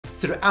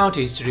Throughout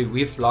history,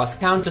 we've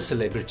lost countless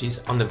celebrities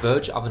on the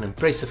verge of an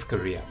impressive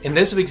career. In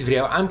this week's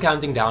video, I'm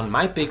counting down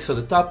my picks for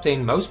the top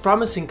 10 most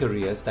promising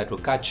careers that were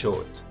cut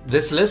short.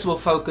 This list will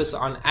focus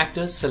on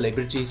actors,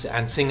 celebrities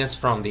and singers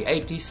from the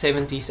 80s,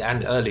 70s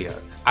and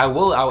earlier. I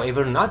will,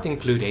 however, not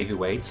include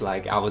heavyweights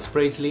like Elvis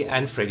Presley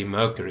and Freddie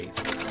Mercury.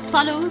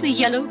 Follow the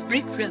yellow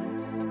brick road.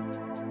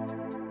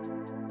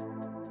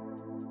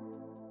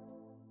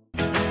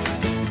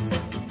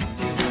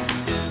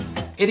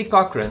 Eddie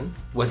Cochran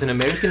was an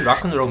American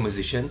rock and roll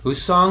musician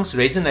whose songs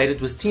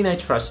resonated with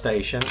teenage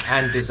frustration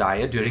and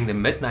desire during the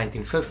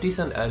mid-1950s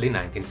and early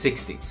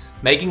 1960s,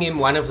 making him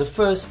one of the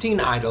first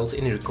teen idols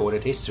in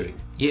recorded history.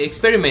 He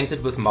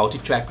experimented with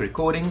multi-track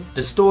recording,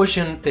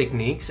 distortion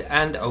techniques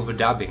and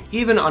overdubbing,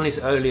 even on his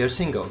earlier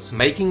singles,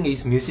 making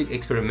his music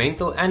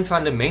experimental and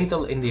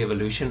fundamental in the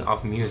evolution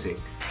of music.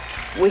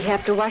 We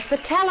have to watch the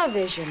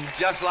television.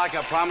 Just like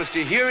I promised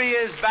you, here he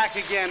is back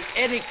again,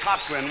 Eddie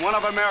Cochran, one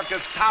of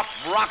America's top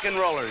rock and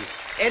rollers.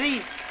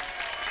 Eddie?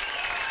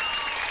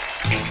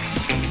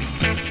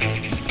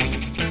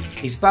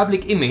 His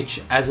public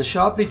image as a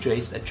sharply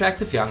dressed,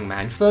 attractive young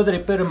man further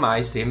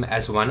epitomized him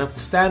as one of the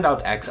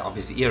standout acts of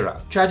his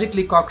era.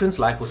 Tragically, Cochran's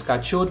life was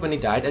cut short when he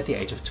died at the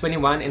age of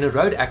 21 in a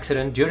road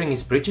accident during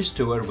his British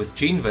tour with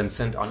Gene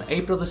Vincent on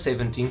April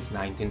 17,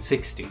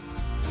 1960.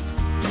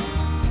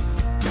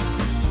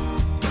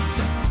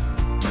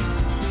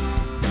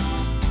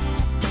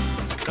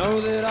 Know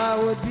that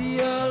I would be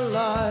a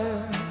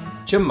liar.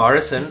 Jim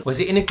Morrison was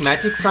the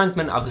enigmatic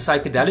frontman of the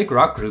psychedelic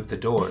rock group The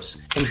Doors,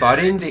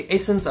 embodying the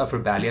essence of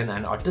rebellion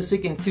and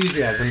artistic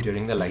enthusiasm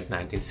during the late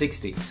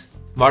 1960s.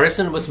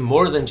 Morrison was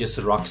more than just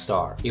a rock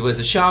star. He was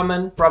a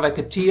shaman,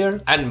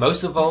 provocateur, and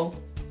most of all,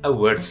 a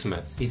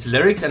wordsmith. His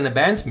lyrics and the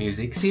band's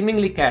music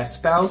seemingly cast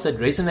spells that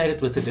resonated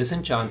with the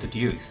disenchanted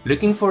youth,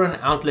 looking for an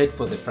outlet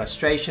for their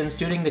frustrations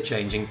during the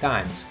changing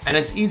times. And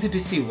it's easy to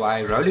see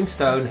why Rolling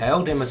Stone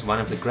hailed him as one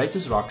of the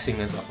greatest rock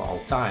singers of all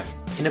time.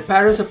 In a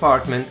Paris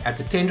apartment at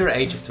the tender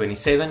age of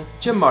 27,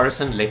 Jim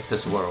Morrison left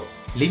this world,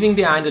 leaving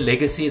behind a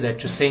legacy that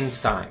transcends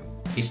time.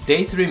 His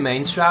death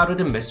remains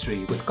shrouded in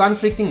mystery, with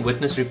conflicting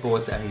witness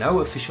reports and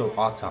no official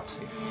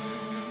autopsy.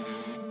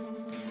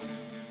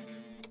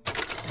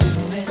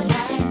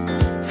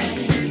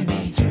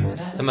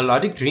 The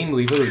melodic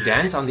dreamweaver who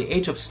danced on the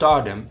edge of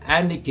stardom,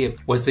 Andy Gibb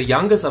was the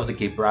youngest of the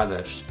Gibb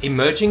brothers,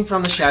 emerging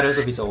from the shadows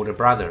of his older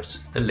brothers,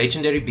 the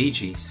legendary Bee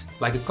Gees,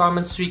 like a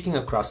comet streaking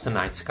across the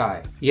night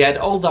sky. He had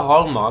all the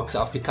hallmarks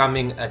of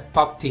becoming a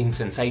pop teen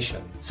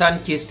sensation: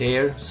 sun-kissed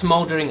hair,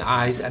 smoldering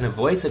eyes, and a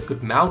voice that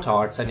could melt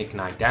hearts and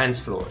ignite dance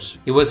floors.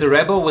 He was a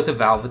rebel with a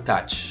velvet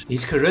touch.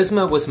 His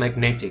charisma was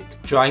magnetic,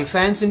 drawing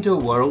fans into a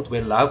world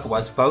where love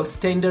was both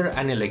tender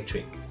and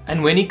electric.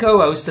 And when he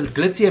co-hosted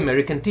the glitzy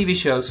American TV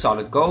show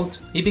Solid Gold,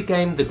 he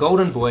became the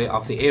golden boy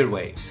of the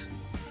airwaves.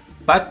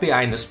 But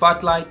behind the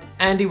spotlight,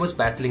 Andy was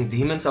battling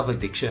demons of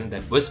addiction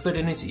that whispered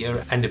in his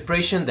ear and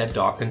depression that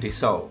darkened his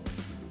soul.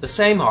 The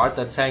same heart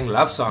that sang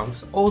love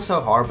songs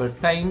also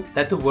harbored pain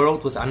that the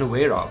world was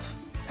unaware of.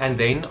 And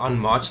then on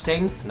March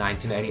 10,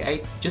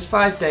 1988, just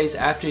 5 days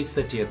after his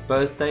 30th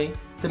birthday,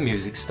 the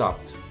music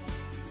stopped.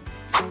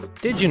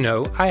 Did you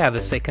know I have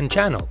a second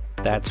channel?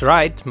 That's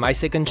right, my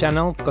second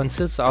channel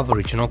consists of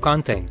original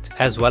content,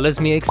 as well as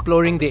me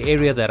exploring the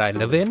area that I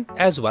live in,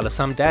 as well as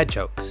some dad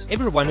jokes.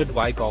 Ever wondered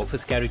why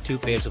golfers carry 2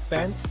 pairs of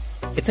pants?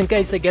 It's in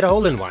case they get a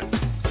hole in one.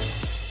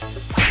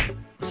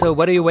 So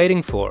what are you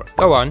waiting for?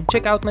 Go on,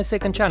 check out my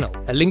second channel.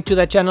 A link to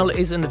that channel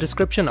is in the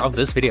description of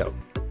this video.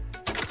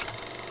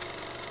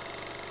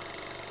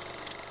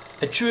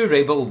 A true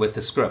rebel with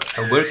a script,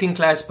 a working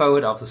class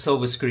poet of the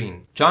silver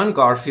screen, John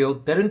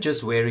Garfield didn't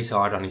just wear his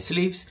heart on his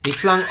sleeves, he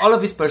flung all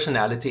of his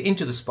personality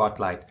into the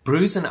spotlight,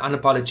 bruised and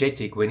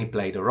unapologetic when he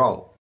played a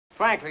role.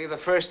 Frankly, the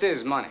first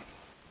is money,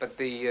 but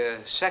the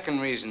second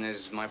reason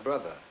is my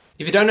brother.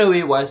 If you don't know who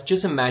he was,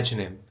 just imagine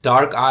him.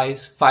 Dark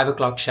eyes, 5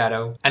 o'clock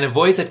shadow, and a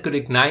voice that could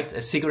ignite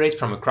a cigarette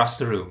from across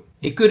the room.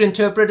 He could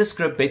interpret a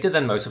script better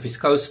than most of his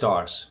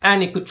co-stars,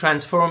 and he could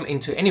transform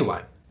into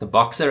anyone. The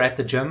boxer at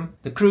the gym,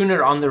 the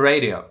crooner on the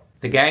radio,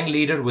 the gang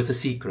leader with a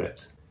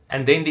secret.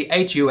 And then the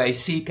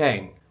HUNKS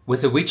came,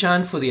 with a witch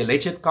hunt for the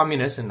alleged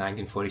communists in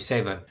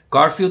 1947.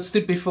 Garfield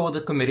stood before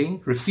the committee,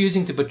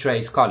 refusing to betray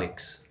his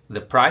colleagues. The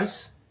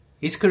price?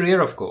 His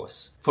career, of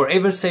course.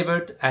 Forever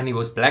severed, and he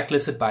was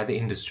blacklisted by the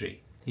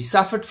industry. He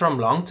suffered from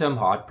long-term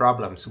heart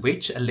problems,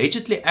 which,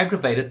 allegedly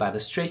aggravated by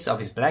the stress of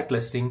his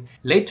blacklisting,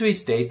 led to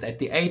his death at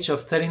the age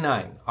of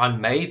 39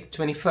 on May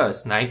 21,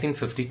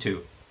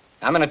 1952.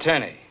 I'm an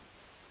attorney.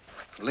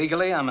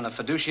 Legally, I'm in a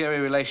fiduciary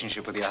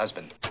relationship with your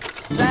husband.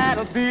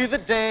 That'll be the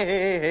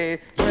day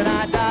when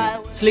I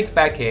die. Slick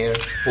back hair,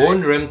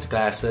 horn-rimmed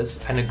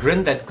glasses, and a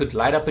grin that could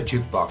light up a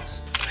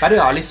jukebox. Buddy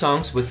Holly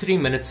songs were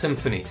 3-minute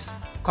symphonies,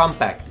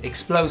 compact,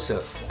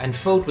 explosive, and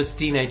filled with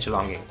teenage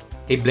longing.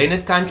 He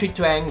blended country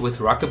twang with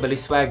rockabilly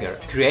swagger,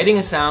 creating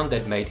a sound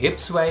that made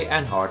hips sway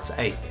and hearts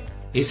ache.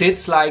 His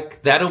hits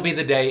like That'll Be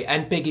the Day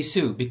and Peggy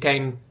Sue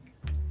became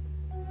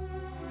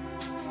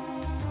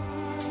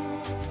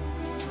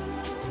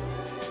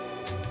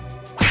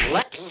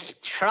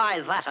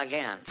Try that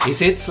again. His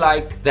hits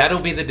like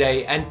That'll Be the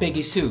Day and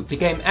Peggy Sue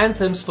became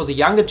anthems for the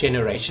younger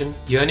generation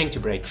yearning to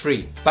break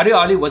free. Buddy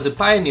Holly was a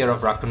pioneer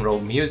of rock and roll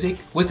music,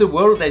 with the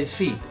world at his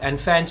feet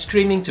and fans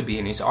screaming to be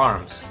in his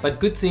arms. But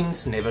good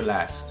things never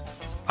last.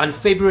 On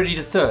February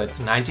 3rd,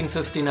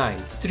 1959,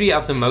 three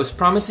of the most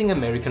promising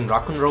American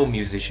rock and roll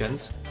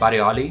musicians, Buddy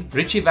Holly,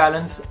 Ritchie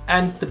Valens,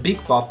 and the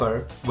Big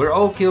Bopper, were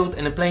all killed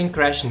in a plane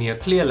crash near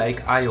Clear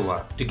Lake,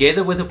 Iowa,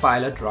 together with the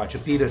pilot Roger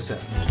Peterson.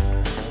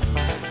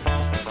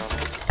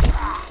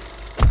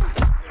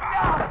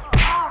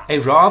 A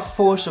raw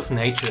force of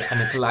nature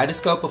and a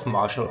kaleidoscope of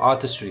martial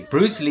artistry,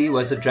 Bruce Lee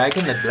was a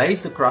dragon that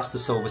blazed across the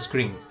silver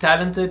screen.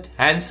 Talented,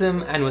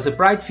 handsome, and with a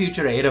bright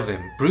future ahead of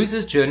him,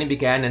 Bruce's journey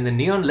began in the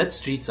neon-lit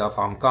streets of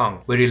Hong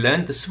Kong, where he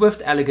learned the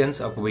swift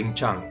elegance of Wing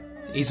Chun.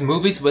 His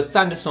movies were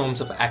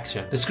thunderstorms of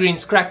action, the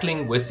screens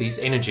crackling with his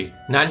energy,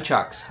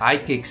 nunchucks, high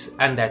kicks,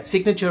 and that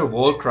signature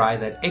war cry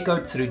that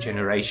echoed through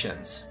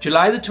generations.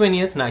 July the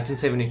 20th,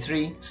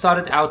 1973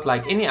 started out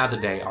like any other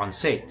day on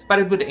set, but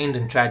it would end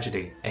in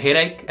tragedy. A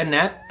headache, a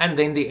nap, and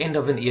then the end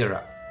of an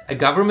era. A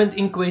government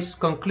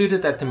inquest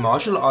concluded that the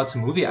martial arts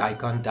movie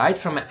icon died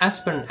from an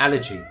aspirin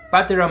allergy,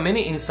 but there are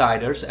many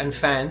insiders and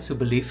fans who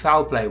believe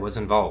foul play was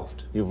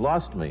involved. You've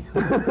lost me.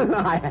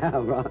 I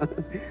have.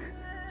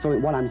 So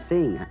what I'm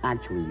saying,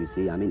 actually, you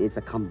see, I mean, it's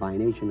a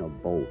combination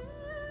of both.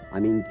 I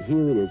mean,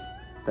 here it is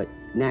the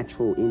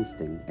natural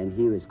instinct, and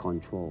here is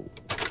control.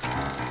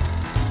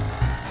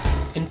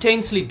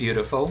 Intensely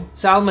beautiful,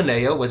 Sal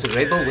Mineo was a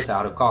rebel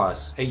without a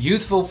cause, a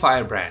youthful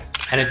firebrand,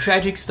 and a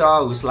tragic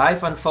star whose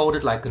life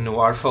unfolded like a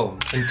noir film,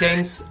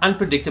 intense,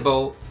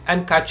 unpredictable,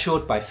 and cut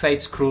short by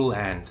fate's cruel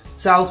hand.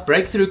 Sal's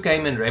breakthrough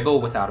came in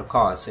Rebel Without a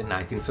Cause in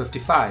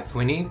 1955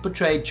 when he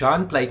portrayed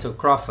John Plato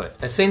Crawford,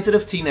 a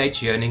sensitive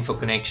teenage yearning for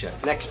connection.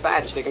 Next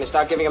batch, they're gonna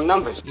start giving him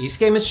numbers. His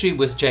chemistry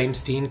with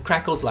James Dean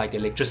crackled like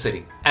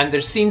electricity, and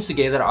their scenes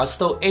together are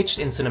still etched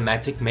in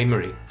cinematic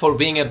memory for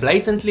being a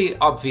blatantly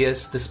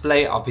obvious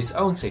display of his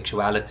own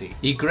sexuality.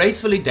 He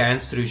gracefully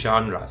danced through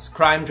genres,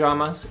 crime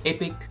dramas,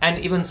 epic, and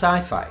even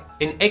sci-fi.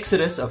 In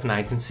Exodus of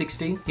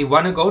 1960, he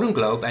won a Golden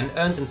Globe and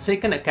earned a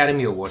second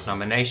Academy Award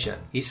nomination.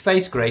 His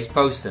face graced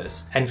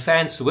posters, and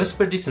fans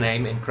whispered his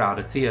name in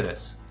crowded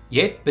theaters.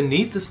 Yet,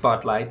 beneath the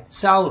spotlight,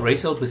 Sal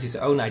wrestled with his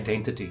own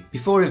identity,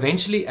 before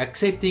eventually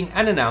accepting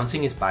and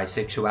announcing his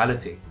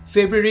bisexuality.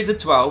 February the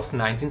 12th,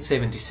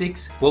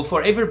 1976 will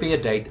forever be a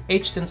date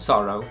etched in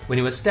sorrow when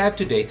he was stabbed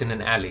to death in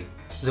an alley.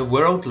 The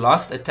world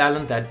lost a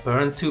talent that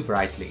burned too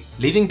brightly,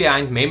 leaving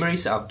behind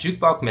memories of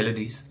jukebox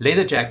melodies,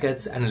 leather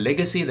jackets, and a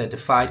legacy that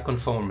defied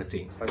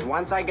conformity. But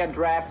once I get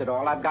drafted,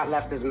 all I've got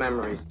left is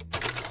memories.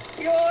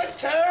 You're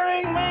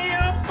tearing me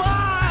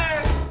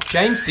apart!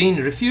 James Dean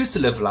refused to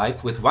live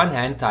life with one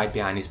hand tied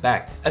behind his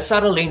back, a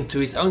subtle hint to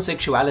his own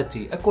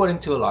sexuality according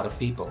to a lot of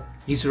people.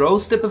 His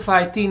roles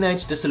typified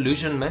teenage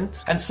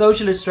disillusionment and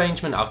social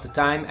estrangement of the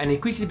time, and he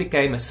quickly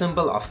became a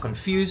symbol of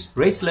confused,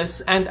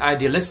 restless, and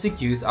idealistic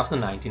youth of the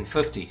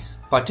 1950s,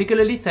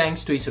 particularly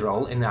thanks to his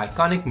role in the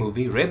iconic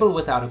movie Rebel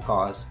Without a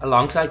Cause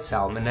alongside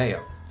Sal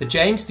Mineo. The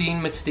James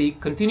Dean mystique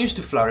continues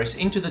to flourish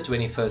into the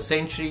 21st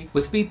century,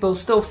 with people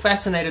still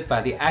fascinated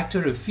by the actor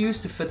who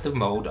refused to fit the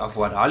mold of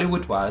what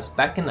Hollywood was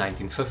back in the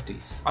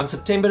 1950s. On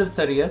September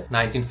 30th,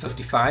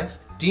 1955,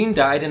 Dean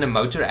died in a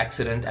motor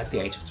accident at the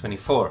age of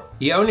 24.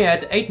 He only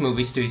had 8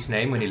 movies to his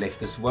name when he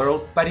left this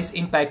world, but his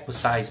impact was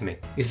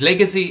seismic. His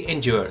legacy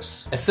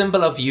endures, a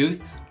symbol of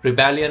youth,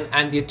 rebellion,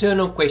 and the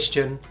eternal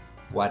question,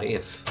 what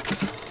if?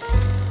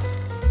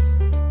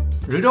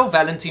 Rudolph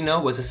Valentino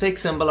was a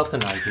sex symbol of the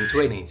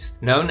 1920s,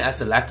 known as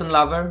the Latin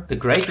lover, the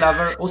great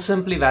lover, or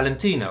simply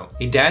Valentino.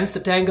 He danced the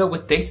tango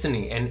with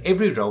destiny in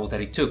every role that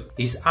he took,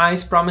 his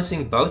eyes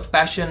promising both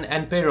passion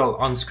and peril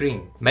on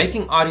screen,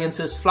 making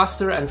audiences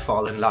fluster and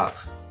fall in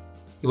love.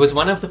 He was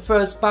one of the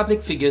first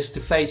public figures to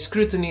face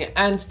scrutiny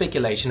and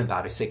speculation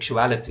about his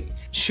sexuality.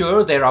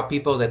 Sure, there are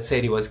people that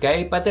said he was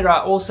gay, but there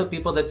are also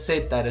people that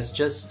said that it's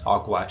just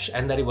hogwash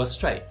and that he was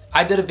straight.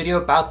 I did a video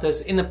about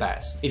this in the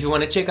past. If you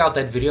want to check out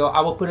that video,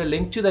 I will put a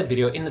link to that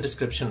video in the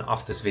description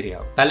of this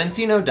video.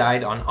 Valentino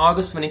died on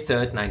August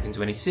 23rd,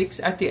 1926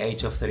 at the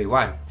age of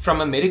 31,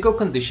 from a medical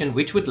condition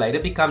which would later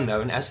become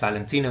known as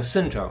Valentino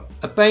syndrome,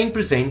 a pain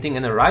presenting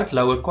in the right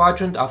lower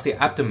quadrant of the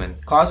abdomen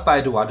caused by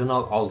a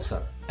duodenal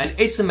ulcer. An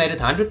estimated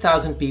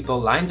 100,000 people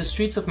lined the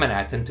streets of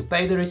Manhattan to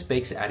pay their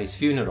respects at his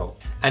funeral,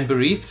 and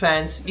bereaved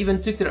fans even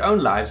took their own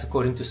lives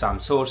according to some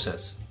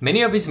sources.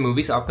 Many of his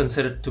movies are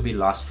considered to be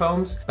lost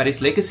films, but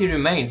his legacy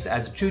remains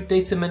as a true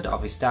testament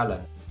of his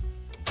talent.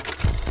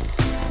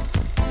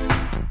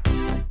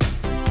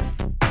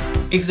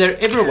 If there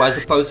ever was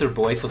a poster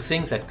boy for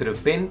things that could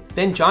have been,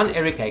 then John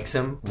Eric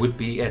Hexum would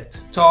be it.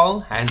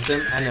 Tall,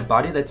 handsome, and a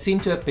body that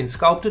seemed to have been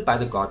sculpted by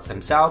the gods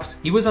themselves,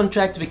 he was on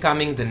track to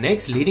becoming the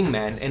next leading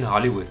man in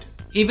Hollywood.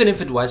 Even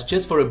if it was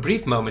just for a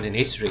brief moment in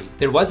history,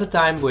 there was a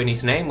time when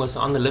his name was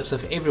on the lips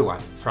of everyone,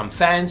 from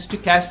fans to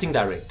casting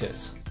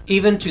directors.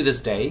 Even to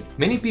this day,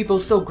 many people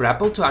still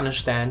grapple to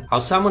understand how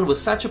someone with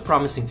such a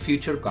promising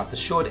future got the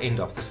short end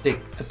of the stick.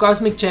 A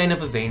cosmic chain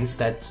of events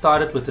that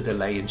started with a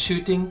delay in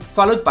shooting,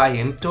 followed by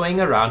him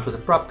toying around with a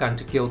prop gun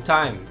to kill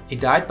time. He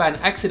died by an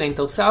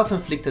accidental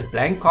self-inflicted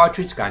blank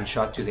cartridge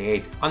gunshot to the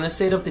head on the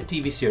set of the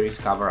TV series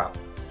Cover-Up.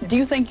 Do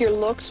you think your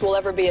looks will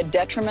ever be a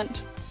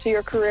detriment to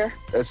your career?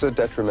 It's a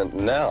detriment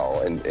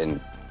now in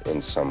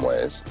some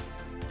ways.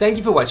 Thank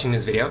you for watching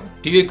this video.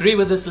 Do you agree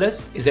with this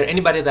list? Is there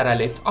anybody that I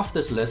left off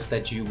this list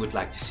that you would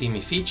like to see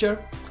me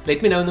feature?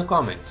 Let me know in the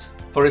comments.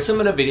 For a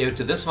similar video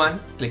to this one,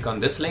 click on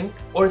this link.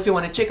 Or if you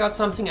want to check out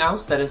something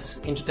else that is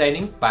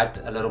entertaining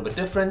but a little bit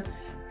different,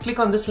 click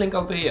on this link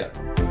over here.